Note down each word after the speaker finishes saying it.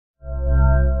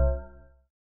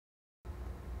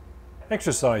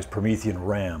Exercise Promethian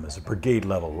Ram is a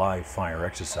brigade-level live-fire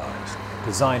exercise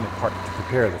designed in part to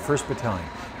prepare the 1st Battalion,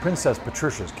 Princess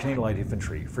Patricia's Canadian Light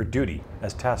Infantry, for duty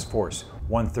as Task Force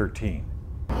 113.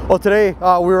 Well, today we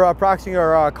were practicing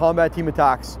our combat team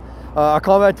attacks. A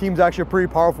combat team is actually a pretty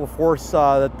powerful force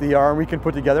that the Army can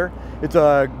put together. It's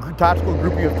a tactical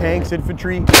grouping of tanks,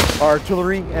 infantry,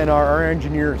 artillery, and our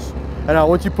engineers. And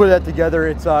once you put that together,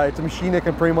 it's a machine that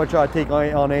can pretty much take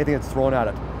on anything that's thrown at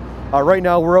it. Right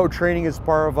now, we're out training as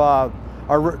part of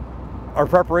our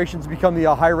preparations to become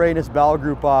the high readiness battle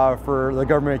group for the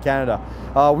Government of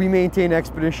Canada. We maintain an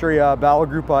expeditionary battle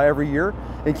group every year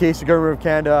in case the Government of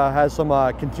Canada has some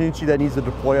contingency that needs to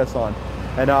deploy us on.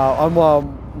 And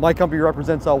my company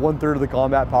represents 1/3 of the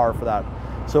combat power for that.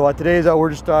 So today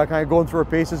we're just kind of going through our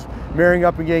paces, marrying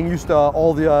up and getting used to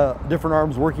all the different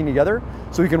arms working together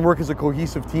so we can work as a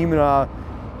cohesive team and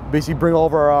basically bring all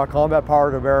of our combat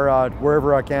power to bear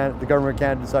wherever the Government of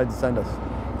Canada decides to send us.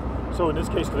 So in this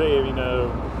case today, I mean,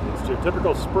 it's your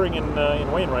typical spring in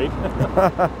Wainwright,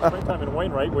 springtime in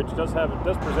Wainwright, which does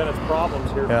present its problems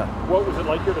here. Yeah. What was it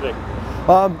like here today?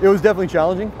 It was definitely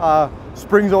challenging.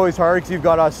 Spring's always hard because you've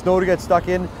got snow to get stuck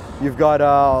in, you've got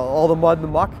all the mud and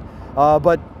the muck.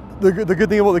 But the good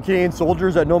thing about the Canadian soldier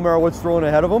is that no matter what's thrown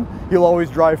ahead of him, he'll always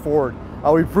drive forward.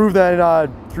 We proved that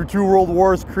through 2 world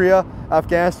wars, Korea,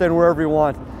 Afghanistan, wherever you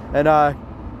want. And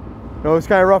it was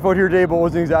kind of rough out here today, but it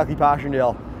wasn't exactly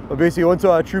Passchendaele. But basically, once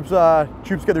troops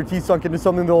get their teeth sunk into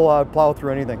something, they'll plow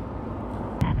through anything.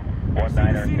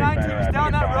 C9 teams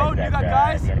down that road, you got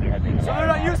guys, so they're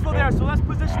not useful there, so let's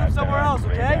position them somewhere else,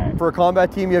 okay? For a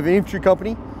combat team, you have an infantry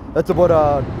company. That's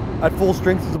about, at full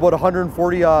strength, it's about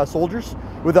 140 soldiers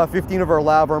with 15 of our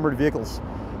LAV armored vehicles.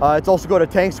 It's also got a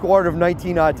tank squad of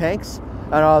 19 tanks,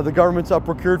 and the government's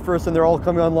procured for us, and they're all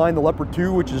coming online. The Leopard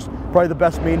 2, which is probably the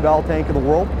best main battle tank in the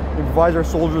world, and provides our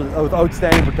soldiers with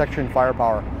outstanding protection and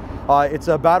firepower. It's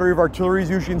a battery of artillery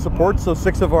usually in support, so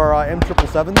 6 of our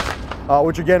M777s,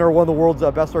 which again are one of the world's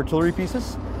best artillery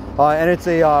pieces. And it's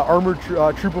a armored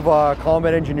troop of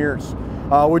combat engineers,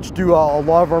 which do a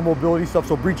lot of our mobility stuff,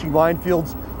 so breaching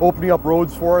minefields, opening up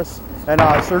roads for us, and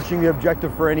searching the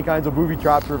objective for any kinds of booby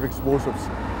traps or explosives.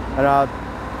 And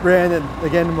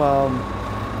again,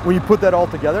 when you put that all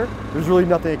together, there's really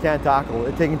nothing it can't tackle.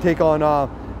 It can take on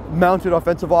mounted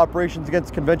offensive operations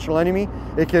against conventional enemy.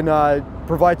 It can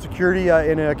provide security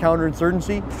in a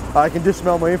counterinsurgency. I can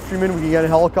dismount my infantrymen. We can get in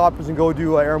helicopters and go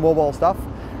do air mobile stuff.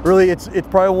 Really, it's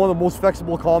probably one of the most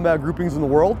flexible combat groupings in the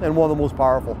world and one of the most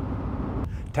powerful.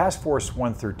 Task Force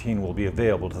 113 will be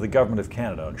available to the Government of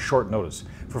Canada on short notice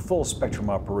for full spectrum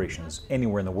operations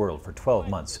anywhere in the world for 12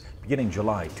 months, beginning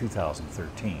July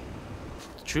 2013.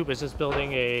 The troop is just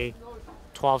building a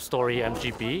 12-story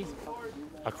MGB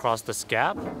across the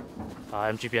SCAP.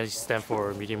 MGB stands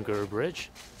for Medium Girder Bridge,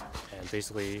 and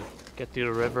basically get through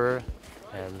the river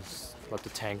and let the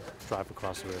tank drive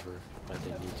across the river like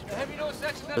they need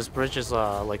to. This bridge is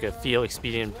like a field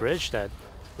expedient bridge that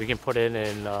we can put in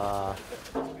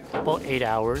about 8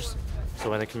 hours. So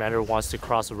when the commander wants to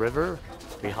cross the river,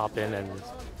 we hop in and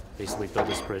basically build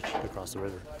this bridge across the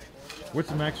river. What's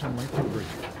the maximum length of the bridge?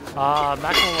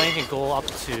 Maximum length can go up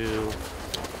to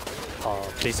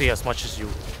basically as much as you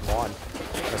want.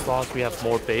 As long as we have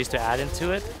more base to add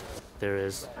into it, there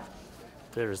is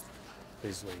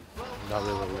basically not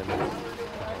really a limit.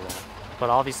 But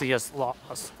obviously, as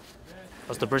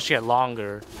the bridge gets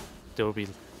longer, there will be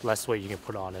less weight you can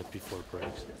put on it before it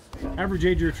breaks. Average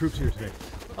age of your troops here today?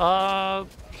 I'll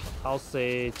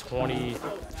say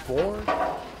 24.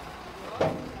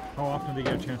 How often do they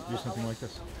get a chance to do something like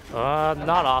this?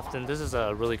 Not often. This is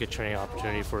a really good training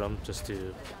opportunity for them just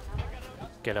to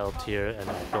get out here and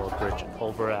build a bridge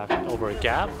over a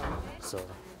gap. So,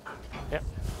 yeah.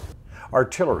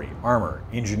 Artillery, armor,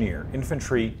 engineer,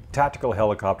 infantry, tactical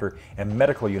helicopter, and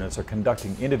medical units are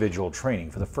conducting individual training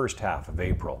for the first half of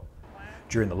April.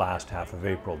 During the last half of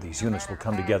April, these units will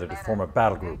come together to form a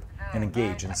battle group and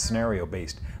engage in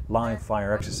scenario-based live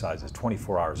fire exercises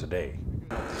 24 hours a day.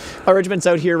 Our regiment's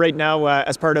out here right now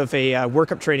as part of a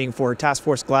workup training for Task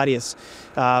Force Gladius.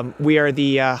 We are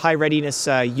the high readiness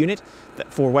unit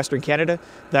for Western Canada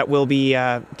that will be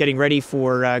getting ready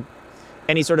for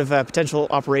any sort of potential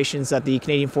operations that the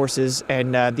Canadian Forces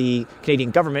and the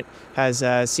Canadian government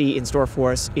has see in store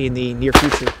for us in the near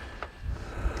future.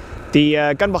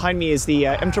 The gun behind me is the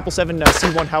M777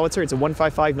 C1 howitzer. It's a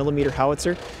 155mm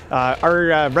howitzer.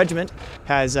 Our regiment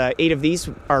has 8 of these.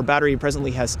 Our battery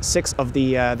presently has 6 of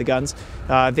the guns.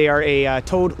 They are a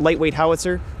towed lightweight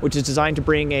howitzer, which is designed to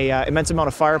bring an immense amount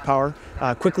of firepower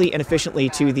quickly and efficiently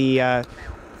to the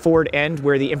forward end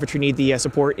where the infantry need the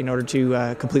support in order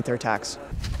to complete their attacks.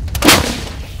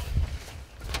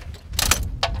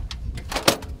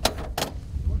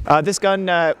 This gun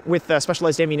with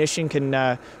specialized ammunition can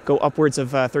go upwards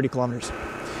of 30 kilometers.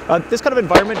 This kind of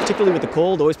environment, particularly with the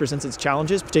cold, always presents its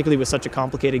challenges, particularly with such a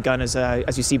complicated gun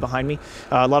as you see behind me.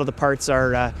 A lot of the parts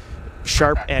are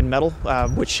sharp and metal,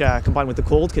 which combined with the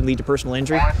cold can lead to personal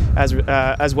injury.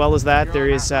 As well as that, there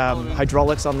is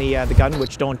hydraulics on the gun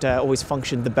which don't always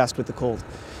function the best with the cold.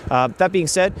 That being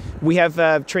said, we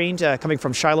have trained coming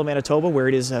from Shilo, Manitoba, where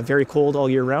it is very cold all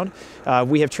year round.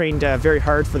 We have trained very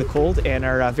hard for the cold and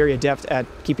are very adept at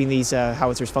keeping these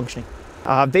howitzers functioning.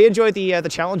 They enjoy the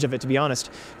challenge of it, to be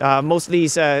honest. Most of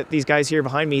these guys here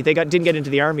behind me, they didn't get into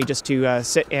the army just to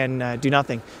sit and do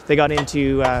nothing. They got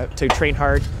into to train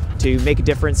hard, to make a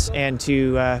difference, and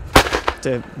to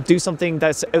do something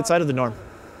that's outside of the norm.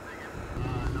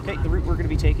 Okay, the route we're going to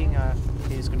be taking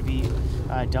is going to be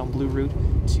down blue route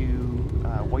to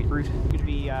white route. Going to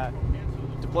be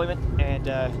deployment and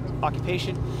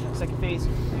occupation. Second phase,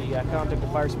 the conduct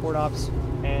of fire support ops.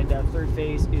 And third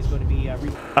phase is going to be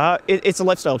it's a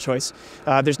lifestyle choice.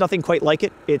 There's nothing quite like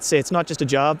it. It's not just a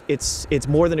job. It's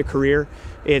more than a career.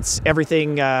 It's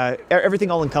everything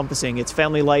everything all encompassing. It's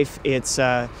family life. It's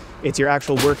your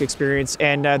actual work experience,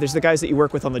 and there's the guys that you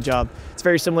work with on the job. It's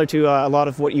very similar to a lot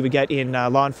of what you would get in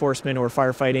law enforcement or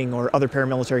firefighting or other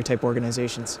paramilitary type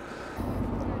organizations.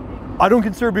 I don't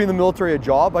consider being in the military a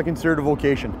job. I consider it a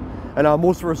vocation, and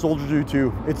most of our soldiers do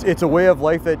too. It's a way of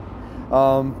life that.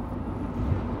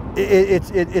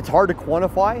 It's hard to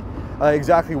quantify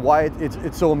exactly why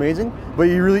it's so amazing, but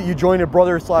you join a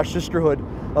brother/sisterhood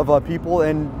of people,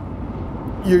 and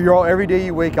you're all, every day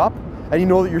you wake up and you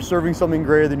know that you're serving something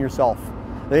greater than yourself.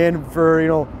 And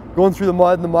for going through the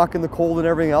mud and the muck and the cold and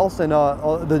everything else, and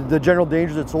the general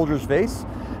dangers that soldiers face,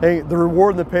 hey, the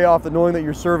reward and the payoff that knowing that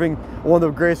you're serving one of the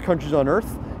greatest countries on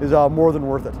earth is more than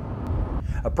worth it.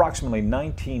 Approximately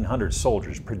 1,900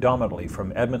 soldiers, predominantly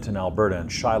from Edmonton, Alberta and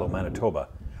Shilo, Manitoba,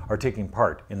 are taking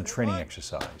part in the training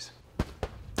exercise.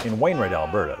 In Wainwright,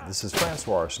 Alberta, this is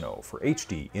Francois Arsenault for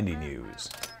HD Indie News.